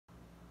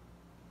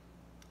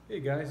Hey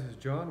guys, this is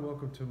John.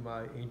 Welcome to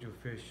my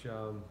Angelfish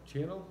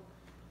channel.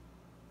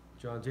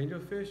 John's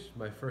Angelfish.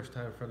 My first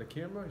time in front of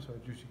camera, so I'll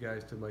introduce you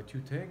guys to my two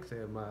tanks. I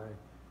have my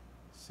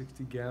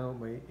 60-gallon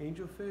my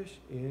Angelfish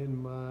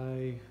and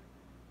my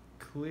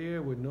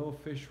clear with no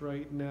fish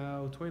right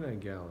now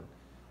 29-gallon.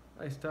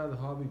 I started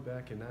the hobby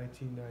back in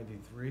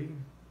 1993.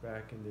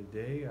 Back in the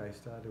day, I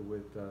started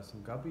with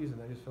some guppies and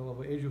I just fell in love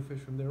with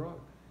angelfish from there on.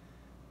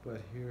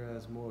 But here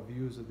has more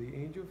views of the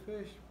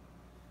angelfish.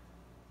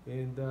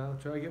 And I'll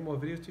try to get more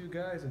videos to you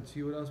guys and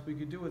see what else we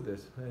could do with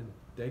this. And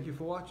thank you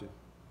for watching.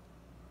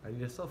 I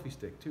need a selfie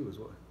stick too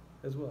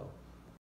as well.